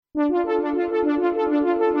Hello,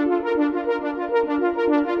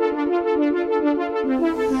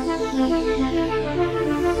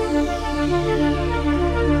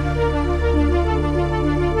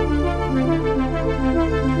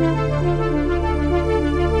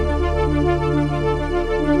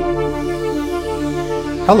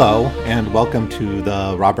 and welcome to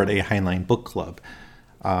the Robert A. Heinlein Book Club.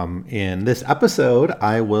 In this episode,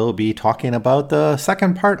 I will be talking about the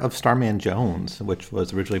second part of Starman Jones, which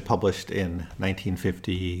was originally published in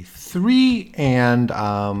 1953 and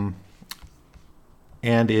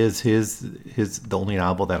is the only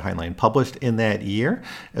novel that Heinlein published in that year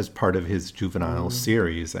as part of his juvenile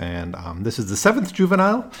series. And this is the seventh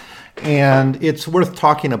juvenile, and it's worth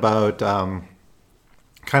talking about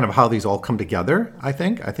kind of how these all come together, I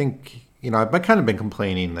think, I've kind of been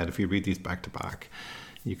complaining that if you read these back to back,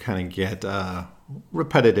 you kind of get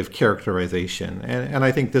repetitive characterization. And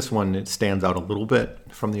I think this one, it stands out a little bit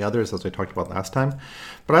from the others, as I talked about last time.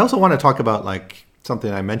 But I also want to talk about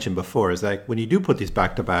something I mentioned before, is that when you do put these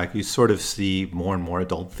back to back, you sort of see more and more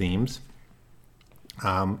adult themes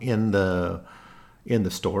in the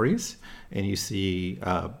stories. And you see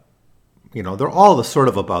they're all sort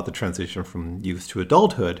of about the transition from youth to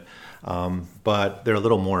adulthood, but they're a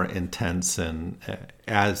little more intense and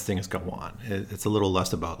as things go on. It's a little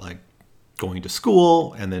less about going to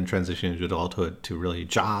school and then transitioning to adulthood to really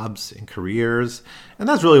jobs and careers. And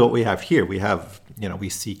that's really what we have here. We have, we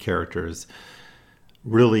see characters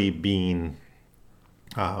really being,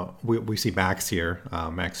 we see Max here,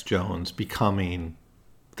 Max Jones, becoming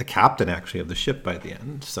the captain actually of the ship by the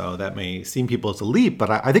end. So that may seem people as a leap, but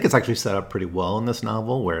I think it's actually set up pretty well in this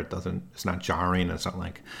novel, where it's not jarring. It's not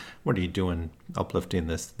like, what are you doing uplifting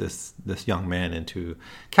this young man into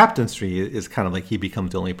captaincy? Is kind of like he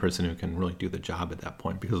becomes the only person who can really do the job at that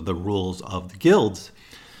point because of the rules of the guilds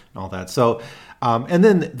and all that. So and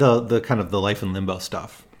then the kind of the life in limbo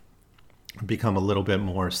stuff become a little bit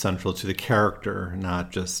more central to the character,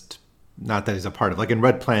 not that he's a part of, in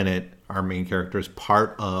Red Planet, our main character is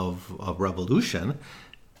part of Revolution,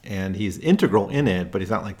 and he's integral in it, but he's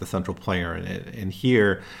not like the central player in it. And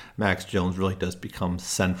here, Max Jones really does become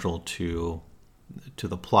central to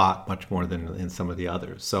the plot much more than in some of the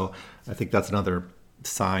others. So I think that's another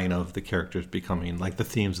sign of the characters becoming, the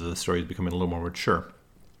themes of the story becoming a little more mature.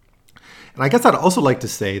 And I guess I'd also like to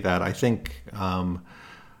say that I think,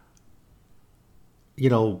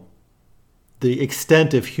 the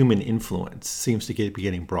extent of human influence seems to be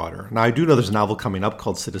getting broader. Now, I do know there's a novel coming up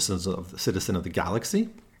called Citizen of the Galaxy.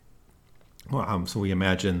 So we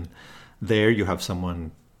imagine there you have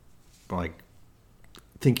someone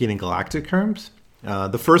thinking in galactic terms.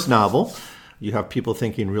 The first novel, you have people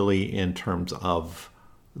thinking really in terms of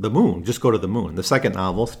the moon. Just go to the moon. The second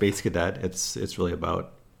novel, Space Cadet, it's really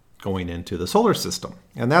about going into the solar system.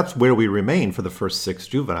 And that's where we remain for the first six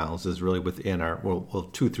juveniles, is really within our,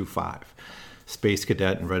 2 through 5. Space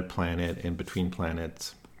Cadet and Red Planet and Between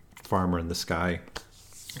Planets, Farmer in the Sky,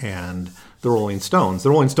 and the Rolling Stones. The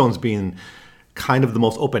Rolling Stones being kind of the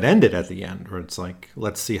most open-ended at the end, where it's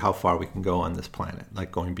let's see how far we can go on this planet,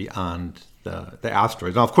 going beyond the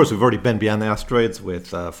asteroids. Now, of course, we've already been beyond the asteroids with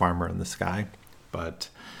Farmer in the Sky, but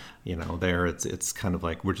there it's kind of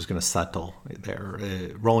we're just going to settle there.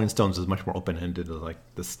 Rolling Stones is much more open-ended,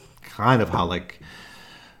 this kind of how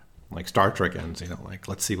Star Trek ends.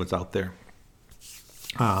 Let's see what's out there.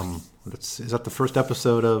 Is that the first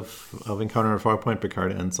episode of Encounter at Farpoint?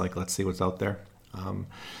 Picard ends let's see what's out there.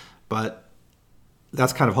 But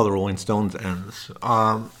that's kind of how the Rolling Stones ends.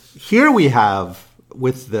 Here we have,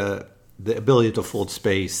 with the ability to fold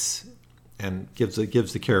space and gives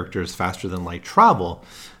the characters faster than light travel,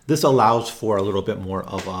 this allows for a little bit more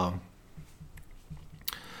of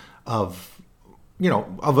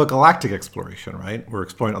a galactic exploration, right? We're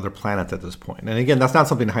exploring other planets at this point. And again, that's not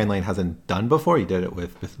something Heinlein hasn't done before. He did it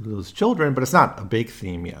with those children, but it's not a big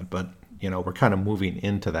theme yet. But, we're kind of moving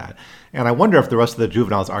into that. And I wonder if the rest of the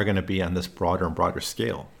juveniles are going to be on this broader and broader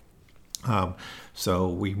scale. So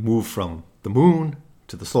we move from the moon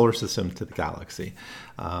to the solar system to the galaxy.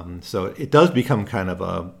 So it does become kind of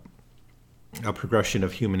a progression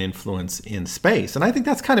of human influence in space. And I think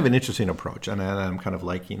that's kind of an interesting approach, and I'm kind of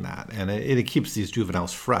liking that. And it keeps these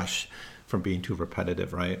juveniles fresh from being too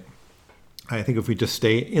repetitive, right? I think if we just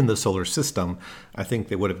stay in the solar system, I think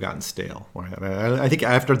they would have gotten stale. I think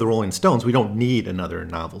after the Rolling Stones, we don't need another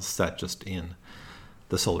novel set just in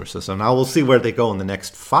the solar system. Now we'll see where they go in the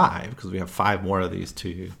next 5, because we have 5 more of these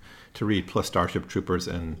to read, plus Starship Troopers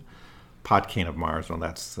and Podkane of Mars. Well,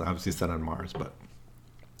 that's obviously set on Mars, but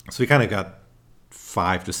so we kind of got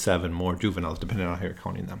 5 to 7 more juveniles, depending on how you're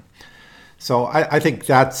counting them. So I think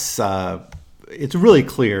that's it's really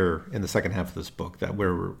clear in the second half of this book that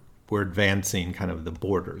we're advancing kind of the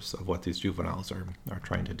borders of what these juveniles are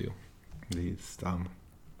trying to do. These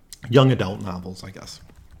young adult novels, I guess.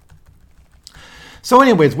 So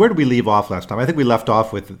anyways, where did we leave off last time? I think we left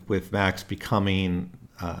off with Max becoming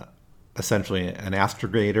essentially an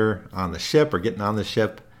astrogator on the ship, or getting on the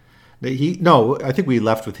ship. I think we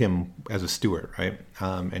left with him as a steward, right?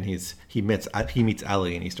 And he meets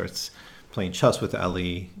Ellie, and he starts playing chess with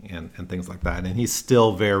Ellie and things like that. And he's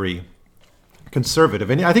still very conservative,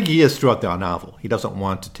 and I think he is throughout the novel. He doesn't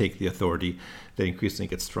want to take the authority that increasingly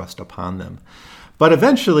gets thrust upon them. But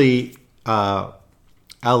eventually,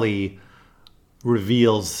 Ellie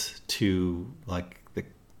reveals to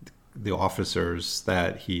the officers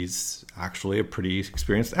that he's actually a pretty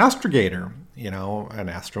experienced astrogator, an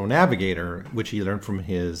astronavigator, which he learned from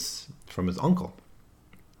his uncle.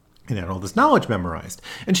 And had all this knowledge memorized.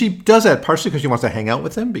 And she does that partially because she wants to hang out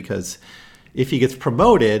with him, because if he gets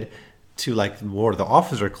promoted to more of the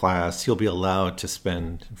officer class, he'll be allowed to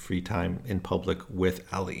spend free time in public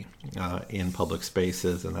with Ellie in public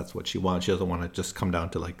spaces, and that's what she wants. She doesn't want to just come down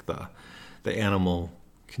to the animal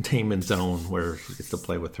containment zone where she gets to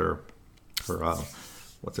play with her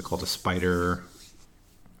what's it called, a spider.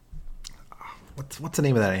 What's the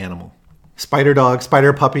name of that animal? Spider dog,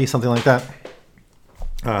 spider puppy, something like that.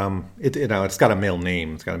 It's got a male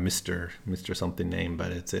name. It's got a Mr. something name,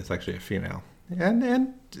 but it's actually a female.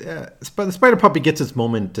 And the spider puppy gets its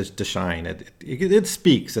moment to shine. It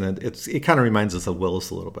speaks, and it kind of reminds us of Willis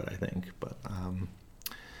a little bit, I think, but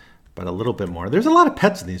a little bit more. There's a lot of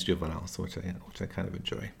pets in these juveniles, which I kind of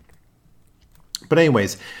enjoy. But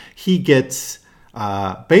anyways, he gets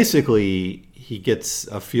he gets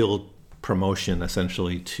a field promotion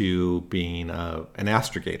essentially to being an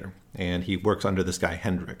astrogator, and he works under this guy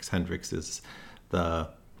Hendricks. Hendricks is the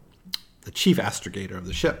chief astrogator of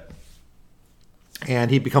the ship.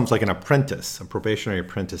 And he becomes like an apprentice, a probationary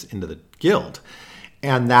apprentice into the guild.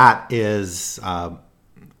 And that is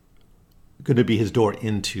going to be his door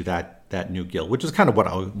into that new guild, which is kind of what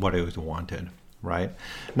I always wanted, right?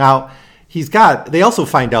 Now, they also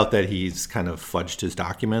find out that he's kind of fudged his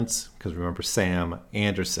documents, because remember Sam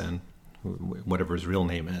Anderson, whatever his real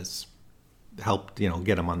name is, helped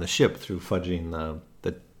get him on the ship through fudging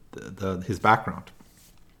his background.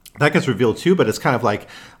 That gets revealed too, but it's kind of like,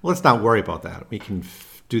 let's not worry about that. We can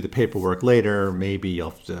do the paperwork later. Maybe you'll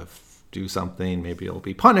have to do something. Maybe you'll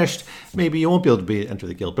be punished. Maybe you won't be able to enter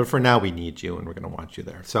the guild. But for now, we need you, and we're going to want you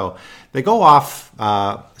there. So they go off.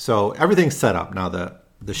 So everything's set up. Now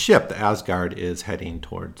the ship, the Asgard, is heading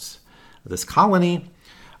towards this colony.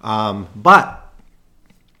 But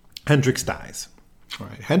Hendricks dies. All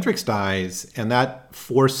right, Hendricks dies, and that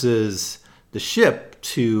forces the ship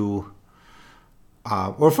to...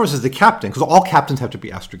 or forces the captain, because all captains have to be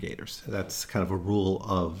astrogators. That's kind of a rule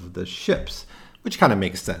of the ships, which kind of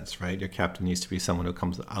makes sense, right? Your captain needs to be someone who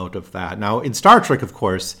comes out of that. Now, in Star Trek, of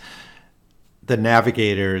course, the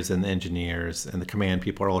navigators and the engineers and the command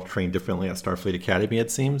people are all trained differently at Starfleet Academy,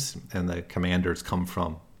 it seems, and the commanders come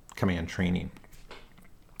from command training.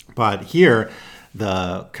 But here,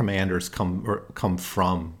 the commanders come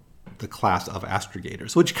from the class of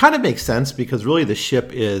astrogators, which kind of makes sense, because really the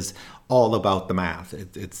ship is all about the math.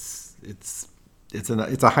 It's a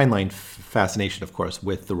Heinlein fascination, of course,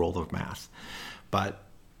 with the role of math.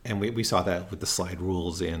 And we saw that with the slide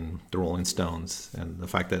rules in the Rolling Stones, and the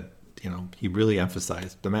fact that he really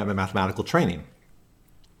emphasized the mathematical training.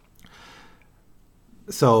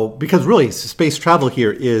 So, because really space travel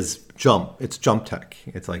here is it's jump tech.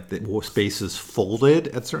 It's like the space is folded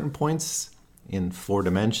at certain points in 4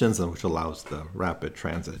 dimensions, and which allows the rapid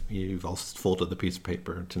transit. You've also folded the piece of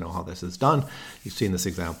paper to know how this is done. You've seen this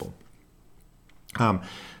example.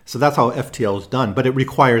 So that's how FTL is done, but it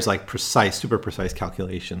requires super precise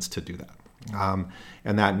calculations to do that.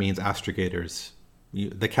 And that means astrogators,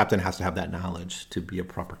 the captain has to have that knowledge to be a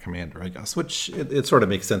proper commander, I guess, which it sort of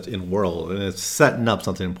makes sense in world, and it's setting up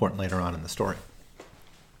something important later on in the story,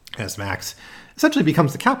 as Max essentially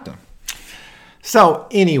becomes the captain. So,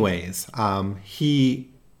 anyways,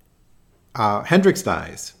 Hendricks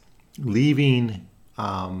dies, leaving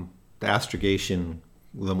the astrogation,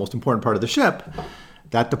 the most important part of the ship,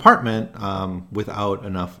 that department, without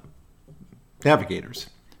enough navigators.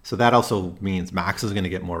 So that also means Max is going to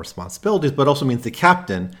get more responsibilities, but also means the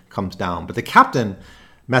captain comes down. But the captain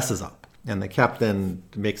messes up, and the captain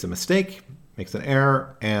makes a mistake, makes an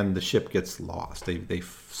error, and the ship gets lost. They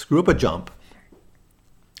screw up a jump,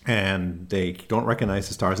 and they don't recognize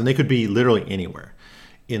the stars, and they could be literally anywhere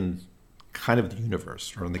in kind of the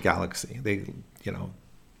universe or in the galaxy.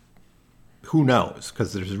 who knows?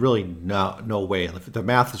 Because there's really no way. If the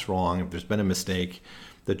math is wrong, if there's been a mistake,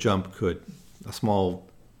 the jump a small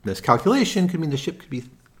miscalculation could mean the ship could be,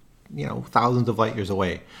 thousands of light years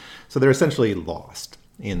away. So they're essentially lost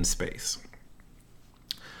in space.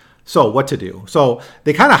 So what to do? So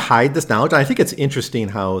they kind of hide this knowledge. And I think it's interesting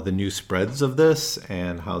how the news spreads of this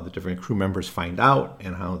and how the different crew members find out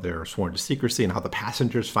and how they're sworn to secrecy and how the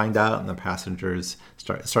passengers find out. And the passengers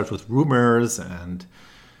it starts with rumors and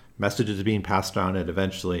messages being passed around. And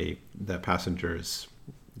eventually the passengers,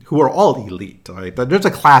 who are all elite, right? There's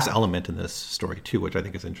a class element in this story too, which I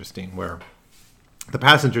think is interesting, where the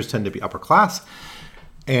passengers tend to be upper class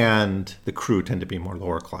and the crew tend to be more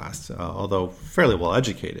lower class, although fairly well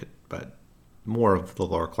educated, but more of the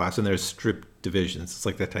lower class. And there's strict divisions. It's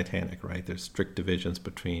like the Titanic, right? There's strict divisions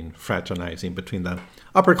fraternizing between the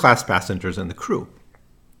upper class passengers and the crew,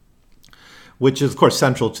 which is, of course,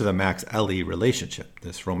 central to the Max-Ellie relationship.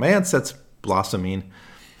 This romance that's blossoming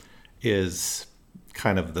is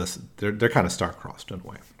kind of this, they're kind of star-crossed in a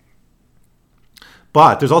way.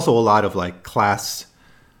 But there's also a lot of class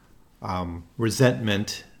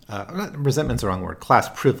resentment. Resentment's the wrong word. Class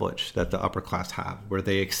privilege that the upper class have, where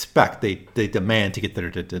they demand to get their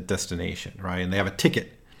destination, right? And they have a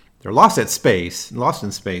ticket. They're lost in space,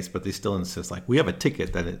 but they still insist, we have a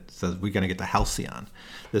ticket that it says we're going to get to Halcyon.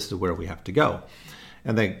 This is where we have to go.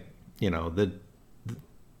 And they,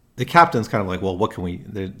 the captain's kind of like, well, what can we?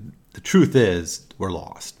 The truth is, we're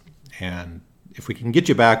lost, and if we can get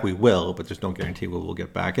you back, we will. But there's no guarantee we will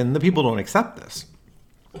get back, and the people don't accept this.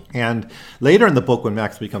 And later in the book, when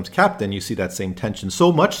Max becomes captain, you see that same tension,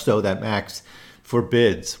 so much so that Max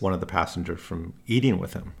forbids one of the passengers from eating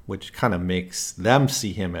with him, which kind of makes them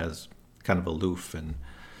see him as kind of aloof and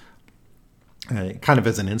kind of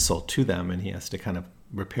as an insult to them, and he has to kind of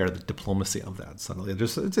repair the diplomacy of that subtly.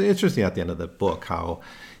 It's interesting at the end of the book how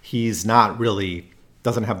he's not really,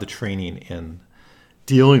 doesn't have the training in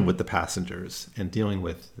dealing with the passengers and dealing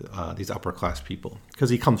with these upper class people, because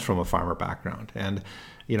he comes from a farmer background. And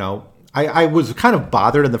I was kind of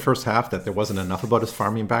bothered in the first half that there wasn't enough about his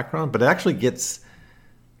farming background, but it actually gets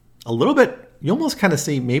a little bit, you almost kind of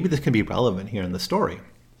see maybe this can be relevant here in the story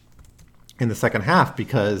in the second half,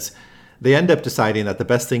 because they end up deciding that the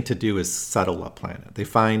best thing to do is settle a planet. They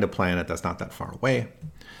find a planet that's not that far away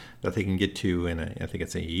that they can get to in I think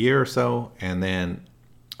it's a year or so, and then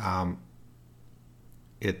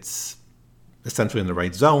it's essentially in the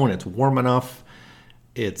right zone. It's warm enough.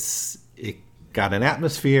 It got an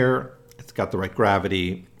atmosphere. It's got the right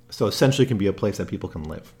gravity. So essentially it can be a place that people can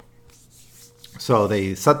live. So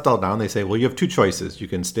they settle down. They say, well, you have two choices. You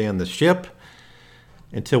can stay on the ship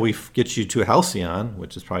until we get you to Halcyon,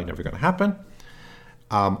 which is probably never going to happen,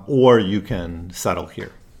 or you can settle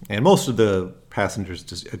here. And most of the passengers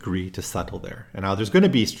just agree to settle there. And now there's going to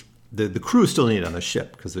be the crew still needed on the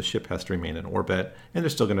ship, because the ship has to remain in orbit, and they're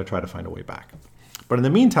still going to try to find a way back. But in the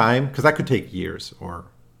meantime, because that could take years or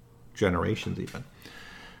generations even,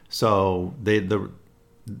 so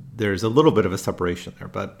there's a little bit of a separation there.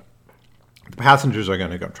 But the passengers are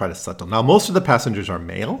going to go try to settle. Now, most of the passengers are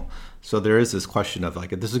male, so there is this question of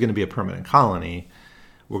if this is going to be a permanent colony,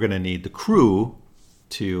 we're going to need the crew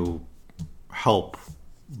to help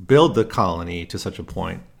build the colony to such a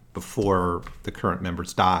point before the current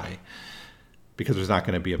members die, because there's not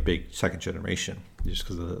going to be a big second generation, just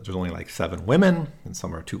because there's only 7 women, and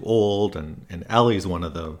some are too old, and Ellie's one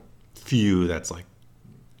of the few that's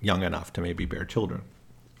young enough to maybe bear children.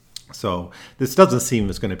 So this doesn't seem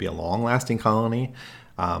as going to be a long-lasting colony,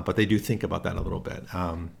 but they do think about that a little bit.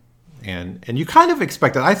 And you kind of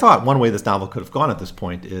expect it. I thought one way this novel could have gone at this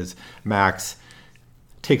point is Max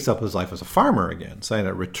takes up his life as a farmer again, saying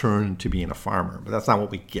a return to being a farmer. But that's not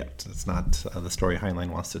what we get. That's not the story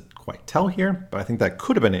Heinlein wants to quite tell here. But I think that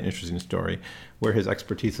could have been an interesting story where his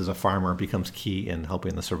expertise as a farmer becomes key in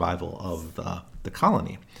helping the survival of the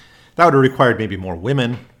colony. That would have required maybe more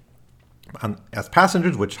women as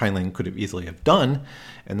passengers, which Heinlein could have easily have done,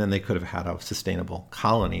 and then they could have had a sustainable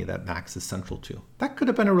colony that Max is central to. That could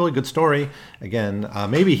have been a really good story. Again,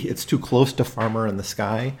 maybe it's too close to Farmer in the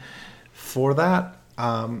Sky for that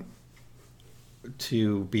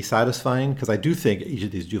to be satisfying, because I do think each of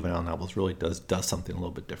these juvenile novels really does something a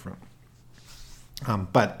little bit different.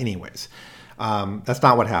 But anyways, that's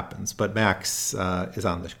not what happens. But Max is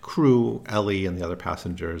on the crew. Ellie and the other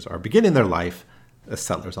passengers are beginning their life as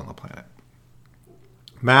settlers on the planet.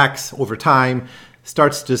 Max, over time,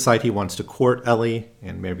 starts to decide he wants to court Ellie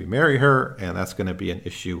and maybe marry her, and that's going to be an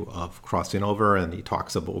issue of crossing over, and he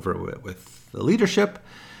talks over it with the leadership,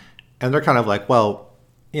 and they're kind of like, well,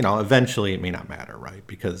 eventually it may not matter, right?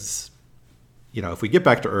 Because if we get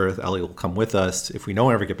back to Earth, Ellie will come with us. If we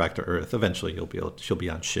don't ever get back to Earth, eventually she'll be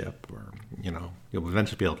on ship, or you'll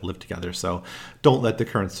eventually be able to live together. So don't let the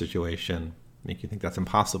current situation make you think that's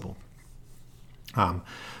impossible.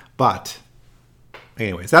 But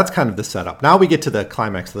anyways, that's kind of the setup. Now we get to the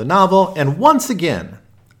climax of the novel, and once again,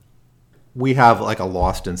 we have like a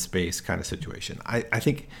Lost in Space kind of situation. I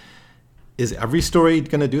think, is every story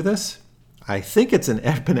going to do this? I think it's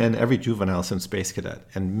been in every juvenile since Space Cadet.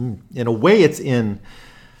 And in a way, it's in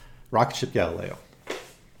Rocket Ship Galileo,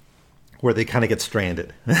 where they kind of get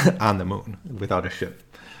stranded on the moon without a ship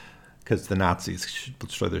because the Nazis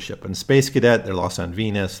destroy their ship. In Space Cadet, they're lost on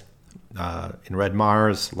Venus. In Red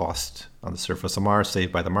Mars, lost on the surface of Mars,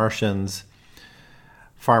 saved by the Martians.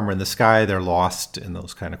 Farmer in the Sky, they're lost in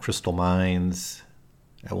those kind of crystal mines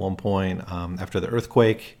at one point after the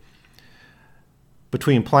earthquake.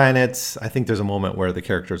 Between Planets, I think there's a moment where the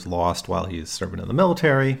character is lost while he's serving in the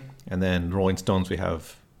military. And then Rolling Stones, we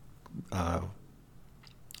have the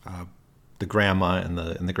grandma and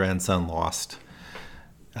the grandson lost.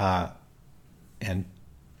 And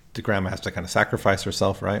the grandma has to kind of sacrifice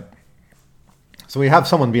herself, right? So we have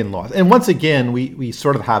someone being lost. And once again, we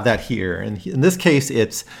sort of have that here. And in this case,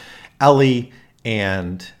 it's Ellie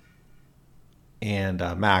and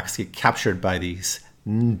Max get captured by these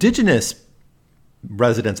indigenous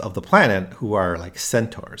residents of the planet who are like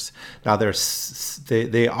centaurs. Now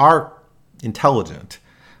they are intelligent,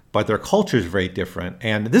 but their culture is very different.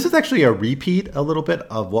 And this is actually a repeat a little bit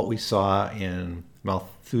of what we saw in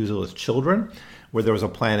Methuselah's Children, where there was a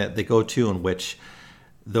planet they go to in which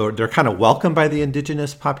they're kind of welcomed by the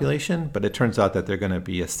indigenous population, but it turns out that they're going to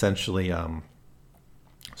be essentially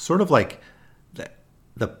sort of like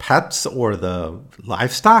the pets or the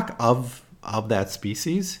livestock of that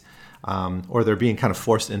species. Or they're being kind of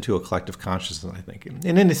forced into a collective consciousness, I think.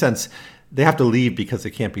 And in a sense, they have to leave because they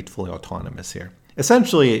can't be fully autonomous here.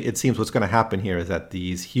 Essentially, it seems what's going to happen here is that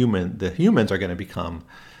the humans are going to become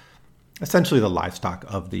essentially the livestock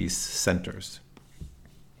of these centaurs,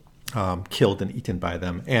 killed and eaten by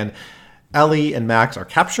them. And Ellie and Max are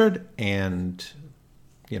captured, and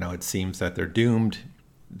it seems that they're doomed.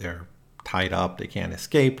 They're tied up. They can't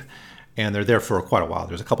escape. And they're there for quite a while.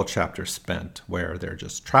 There's a couple chapters spent where they're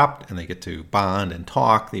just trapped and they get to bond and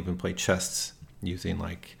talk. They even play chess using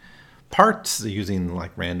like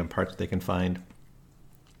random parts they can find.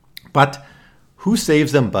 But who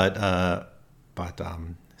saves them but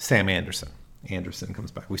Sam Anderson. Anderson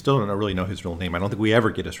comes back. We still don't really know his real name. I don't think we ever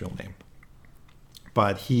get his real name.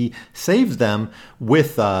 But he saves them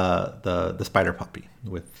with the spider puppy,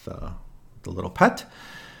 with the little pet.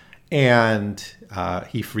 And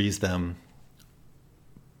he frees them.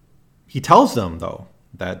 He tells them, though,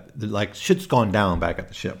 that like shit's gone down back at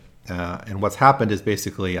the ship. And what's happened is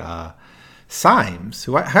basically Symes,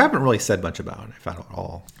 who I haven't really said much about, if at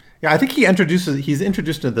all. Yeah, I think he's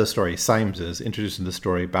introduced into the story. Symes is introduced into the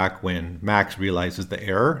story back when Max realizes the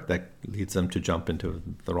error that leads them to jump into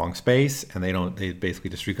the wrong space, and they basically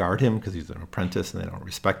disregard him because he's an apprentice and they don't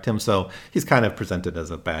respect him. So he's kind of presented as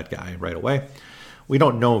a bad guy right away. We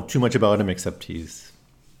don't know too much about him except he's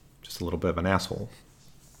just a little bit of an asshole.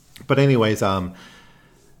 But anyways, the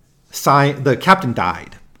captain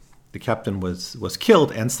died. The captain was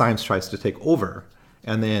killed, and Symes tries to take over.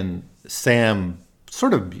 And then Sam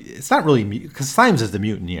it's not really, because Symes is the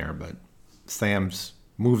mutineer, but Symes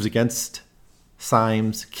moves against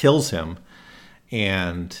Symes, kills him.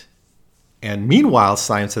 And meanwhile,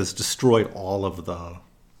 Symes has destroyed all of the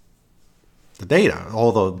data,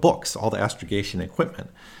 all the books, all the astrogation equipment.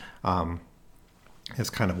 As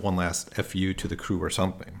kind of one last FU to the crew or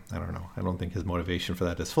something. I don't know. I don't think his motivation for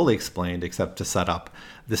that is fully explained, except to set up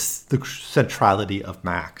the centrality of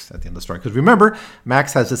Max at the end of the story. Because remember,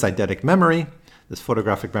 Max has this eidetic memory, this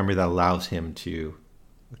photographic memory that allows him to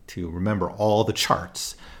remember all the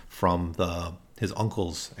charts from his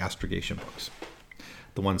uncle's astrogation books,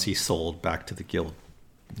 the ones he sold back to the guild,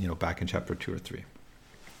 back in chapter 2 or 3.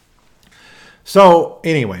 So,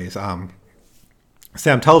 anyways,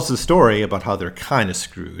 Sam tells the story about how they're kind of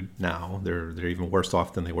screwed now. They're even worse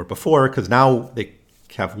off than they were before, because now they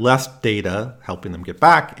have less data helping them get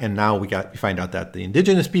back, and now we find out that the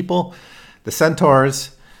indigenous people, the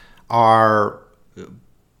centaurs, are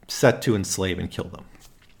set to enslave and kill them.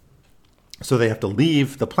 So they have to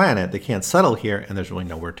leave the planet. They can't settle here, and there's really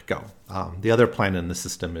nowhere to go. The other planet in the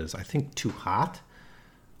system is, I think, too hot,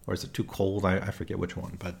 or is it too cold? I forget which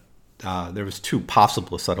one, but there was 2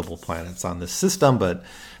 possible settleable planets on this system, but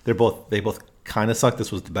they both kind of suck.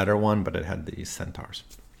 This was the better one, but it had these centaurs.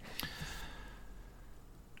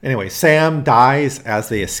 Anyway, Sam dies as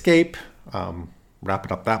they escape.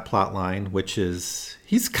 wrapping up that plot line, which is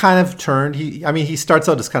he's kind of turned. He starts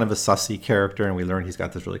out as kind of a sussy character, and we learn he's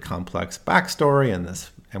got this really complex backstory,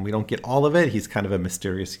 and we don't get all of it. He's kind of a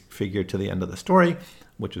mysterious figure to the end of the story,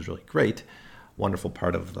 which is really great, wonderful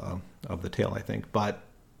part of the tale, I think. But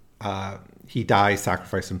he dies,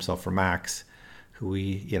 sacrifices himself for Max, who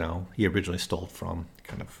he originally stole from.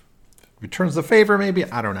 Kind of returns the favor, maybe,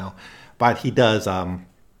 I don't know, but he does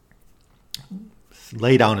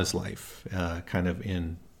lay down his life, kind of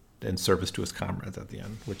in service to his comrades at the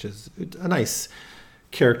end, which is a nice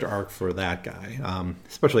character arc for that guy,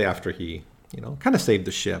 especially after he, kind of saved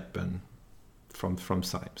the ship and from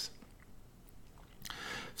Symes.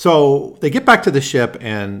 So they get back to the ship,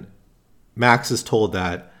 and Max is told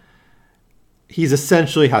that he's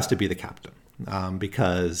essentially has to be the captain,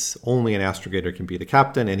 because only an astrogator can be the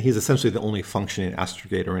captain, and he's essentially the only functioning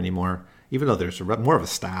astrogator anymore, even though there's more of a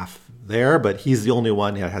staff there, but he's the only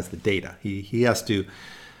one that has the data. He has to,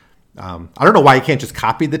 I don't know why he can't just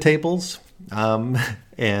copy the tables, and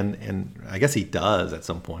I guess he does at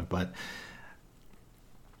some point, but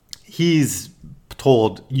he's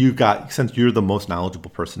told, since you're the most knowledgeable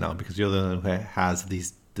person now, because you're the one who has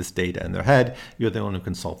this data in their head, you're the one who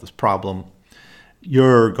can solve this problem,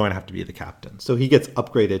 you're going to have to be the captain. So he gets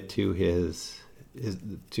upgraded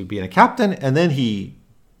to being a captain, and then he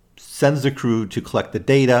sends the crew to collect the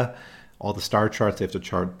data, all the star charts. They have to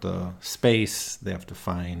chart the space. They have to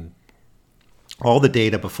find all the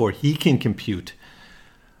data before he can compute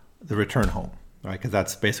the return home, right? Because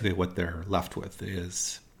that's basically what they're left with,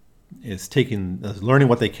 is learning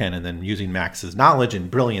what they can and then using Max's knowledge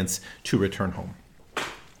and brilliance to return home.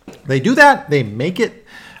 They do that. They make it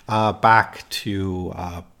back to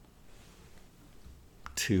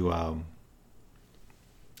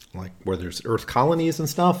like where there's Earth colonies and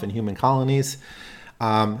stuff and human colonies.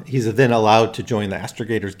 He's then allowed to join the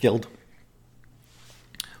Astrogators Guild,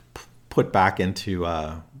 put back into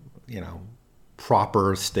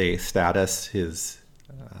proper status.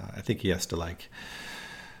 I think he's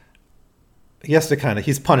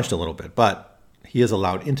punished a little bit, but he is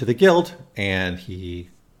allowed into the guild, and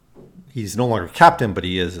he's no longer captain, but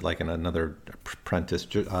he is like another apprentice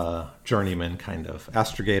journeyman kind of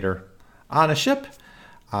astrogator on a ship.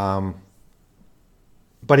 But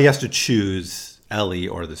he has to choose Ellie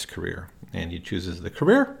or this career, and he chooses the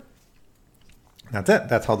career. That's it.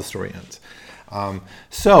 That's how the story ends.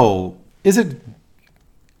 So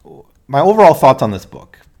my overall thoughts on this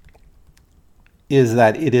book is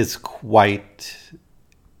that it is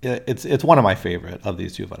it's one of my favorite of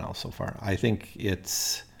these juveniles so far. I think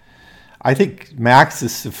Max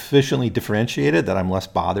is sufficiently differentiated that I'm less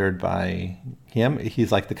bothered by him.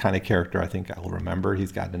 He's like the kind of character I think I will remember.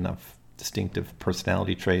 He's got enough distinctive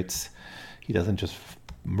personality traits. He doesn't just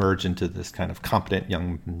merge into this kind of competent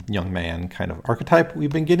young man kind of archetype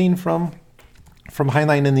we've been getting from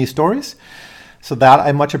Heinlein in these stories. So that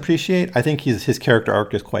I much appreciate. I think his character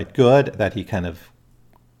arc is quite good, that he kind of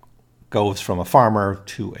goes from a farmer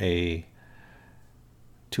to a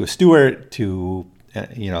steward, to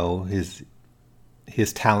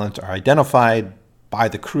his talents are identified by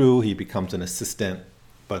the crew. He becomes an assistant,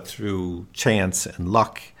 but through chance and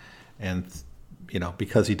luck, and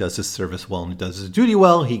because he does his service well and he does his duty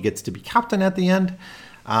well, he gets to be captain at the end.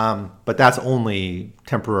 But that's only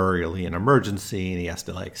temporarily an emergency, and he has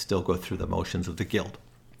to still go through the motions of the guild.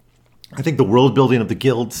 I think the world building of the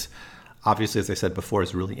guilds, obviously, as I said before,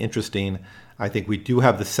 is really interesting. I think we do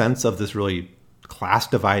have the sense of this really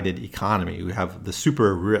class-divided economy. We have the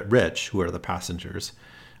super rich, who are the passengers.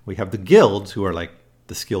 We have the guilds, who are like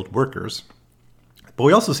the skilled workers. But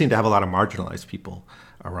we also seem to have a lot of marginalized people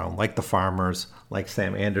around, like the farmers, like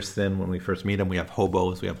Sam Anderson. When we first meet him, we have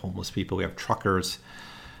hobos, we have homeless people, we have truckers.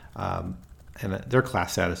 And their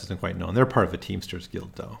class status isn't quite known. They're part of a Teamsters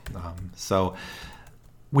Guild, though. So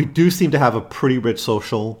we do seem to have a pretty rich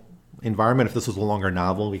social environment. If this was a longer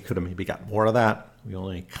novel, we could have maybe got more of that. We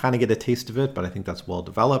only kind of get a taste of it, but I think that's well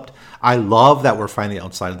developed. I love that we're finally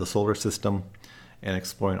outside of the solar system and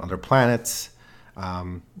exploring other planets.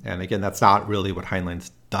 And again, that's not really what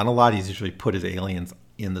Heinlein's done a lot. He's usually put his aliens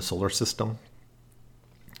in the solar system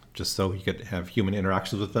just so he could have human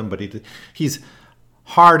interactions with them. But he's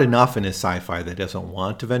hard enough in his sci-fi that he doesn't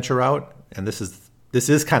want to venture out. And this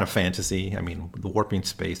is kind of fantasy. I mean, the warping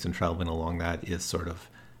space and traveling along that is sort of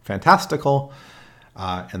fantastical.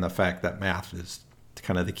 And the fact that math is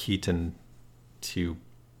kind of the key to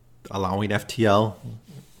allowing FTL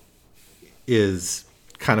is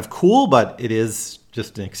kind of cool, but it is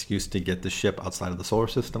just an excuse to get the ship outside of the solar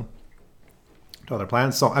system to other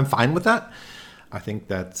planets. So I'm fine with that. I think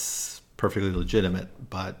that's perfectly legitimate,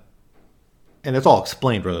 but and it's all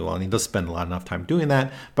explained really well, and he does spend a lot enough time doing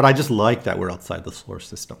that. But I just like that we're outside the solar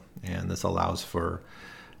system, and this allows for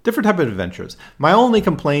different type of adventures. My only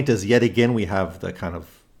complaint is, yet again, we have the kind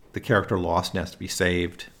of the character lost and has to be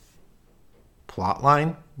saved plot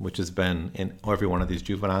line, which has been in every one of these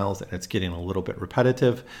juveniles, and it's getting a little bit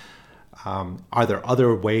repetitive. Are there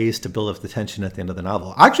other ways to build up the tension at the end of the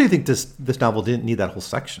novel? I actually think this novel didn't need that whole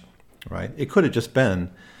section, right? It could have just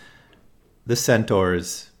been the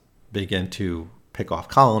centaurs begin to pick off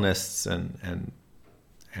colonists and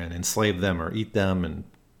enslave them or eat them,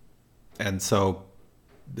 and so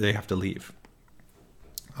they have to leave.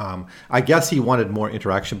 I guess he wanted more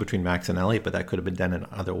interaction between Max and Ellie, but that could have been done in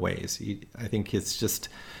other ways. I think it's just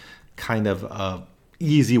kind of a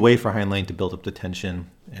easy way for Heinlein to build up the tension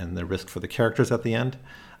and the risk for the characters at the end.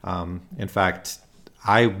 In fact,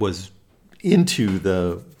 I was into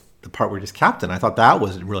the part where he's captain. I thought that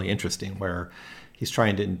was really interesting, where he's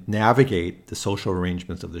trying to navigate the social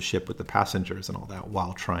arrangements of the ship with the passengers and all that,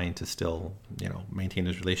 while trying to still, maintain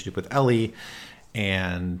his relationship with Ellie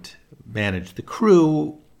and manage the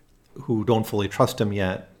crew who don't fully trust him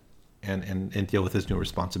yet, and deal with his new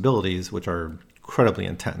responsibilities, which are incredibly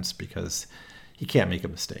intense because he can't make a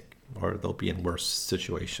mistake or they'll be in worse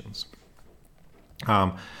situations.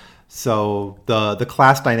 So the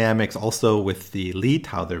class dynamics also with the elite,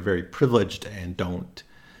 how they're very privileged and don't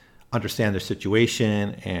understand their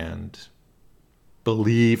situation and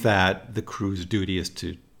believe that the crew's duty is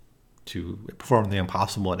to perform the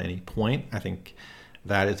impossible at any point. I think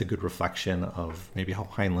that is a good reflection of maybe how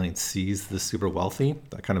Heinlein sees the super wealthy,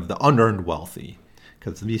 that kind of the unearned wealthy,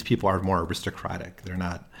 because these people are more aristocratic. They're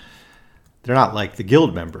not like the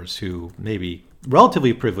guild members who may be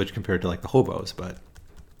relatively privileged compared to like the hobos, but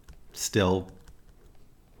still,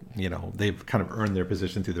 they've kind of earned their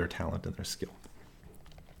position through their talent and their skill.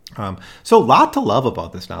 So a lot to love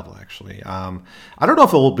about this novel, actually. I don't know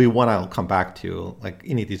if it will be one I'll come back to, like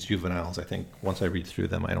any of these juveniles. I think once I read through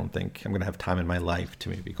them, I don't think I'm going to have time in my life to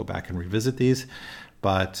maybe go back and revisit these.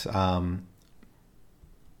 But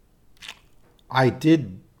I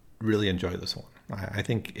did really enjoy this one. I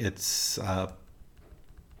think it's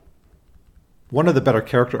one of the better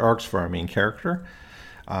character arcs for our main character,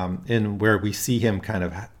 in where we see him kind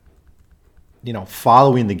of,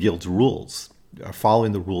 following the guild's rules.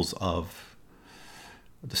 Following the rules of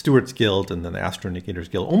the Stewards Guild and then the Astronavigators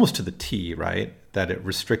Guild, almost to the T, right? That it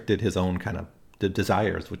restricted his own kind of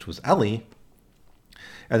desires, which was Ellie.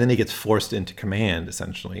 And then he gets forced into command,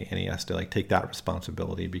 essentially, and he has to take that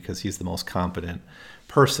responsibility because he's the most competent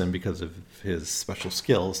person because of his special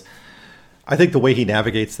skills. I think the way he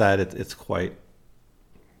navigates that, it's quite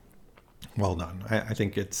well done. I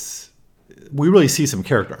think we really see some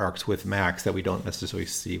character arcs with Max that we don't necessarily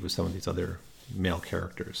see with some of these other male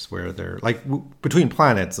characters, where they're between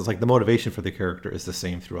planets, it's like the motivation for the character is the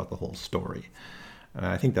same throughout the whole story. And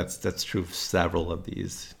I think that's true of several of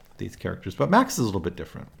these characters, but Max is a little bit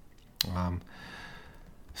different. Yeah,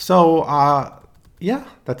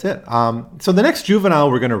 that's it. So the next juvenile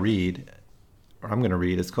I'm going to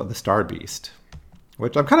read is called The Star Beast,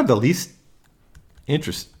 which I'm kind of the least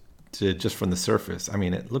interested just from the surface. I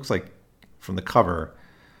mean, it looks like from the cover,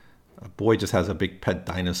 a boy just has a big pet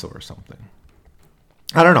dinosaur or something.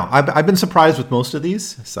 I don't know. I've been surprised with most of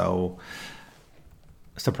these, so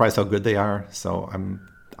surprised how good they are. So I'm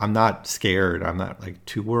not scared. I'm not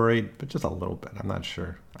too worried, but just a little bit. I'm not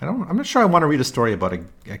sure. I'm not sure I want to read a story about a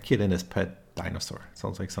kid and his pet dinosaur. It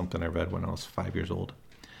sounds like something I read when I was 5 years old.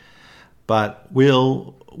 But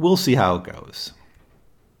we'll see how it goes.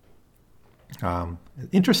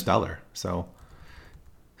 Interstellar. So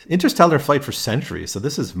Interstellar flight for centuries. So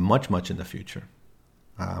this is much, much in the future.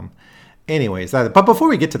 But before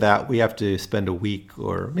we get to that, we have to spend a week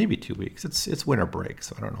or maybe 2 weeks. It's winter break,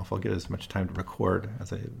 so I don't know if I'll get as much time to record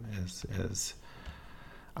as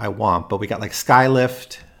I want. But we got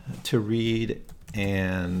Skylift to read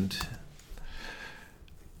and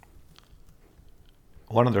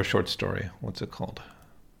one other short story. What's it called?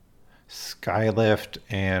 Skylift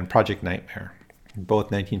and Project Nightmare.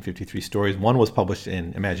 Both 1953 stories. One was published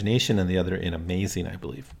in Imagination and the other in Amazing, I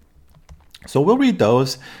believe. So we'll read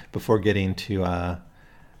those before getting to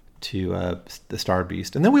The Star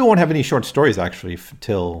Beast. And then we won't have any short stories, actually,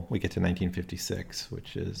 till we get to 1956,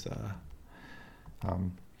 which is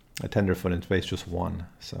A Tenderfoot in Space, just one.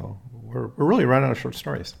 So we're really running out of short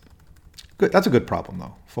stories. Good. That's a good problem,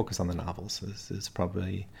 though. Focus on the novels is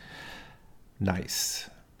probably nice.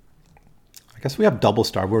 I guess we have Double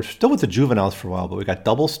Star. We're still with the juveniles for a while, but we got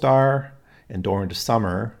Double Star and Door into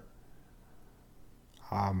Summer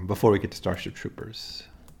before we get to Starship Troopers.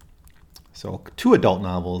 So 2 adult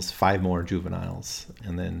novels, 5 more juveniles,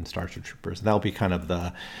 and then Starship Troopers. And that'll be kind of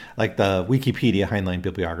the Wikipedia Heinlein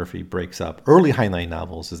bibliography breaks up early Heinlein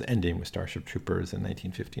novels is ending with Starship Troopers in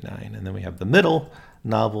 1959. And then we have the middle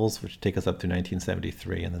novels, which take us up to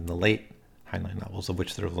 1973, and then the late Heinlein novels, of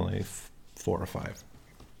which there's only 4 or 5.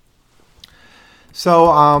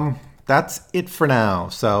 So that's it for now.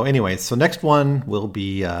 So anyway, so next one will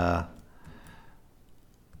be the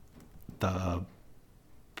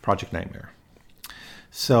Project Nightmare.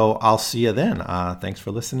 So I'll see you then. Thanks for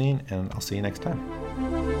listening, and I'll see you next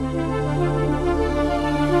time.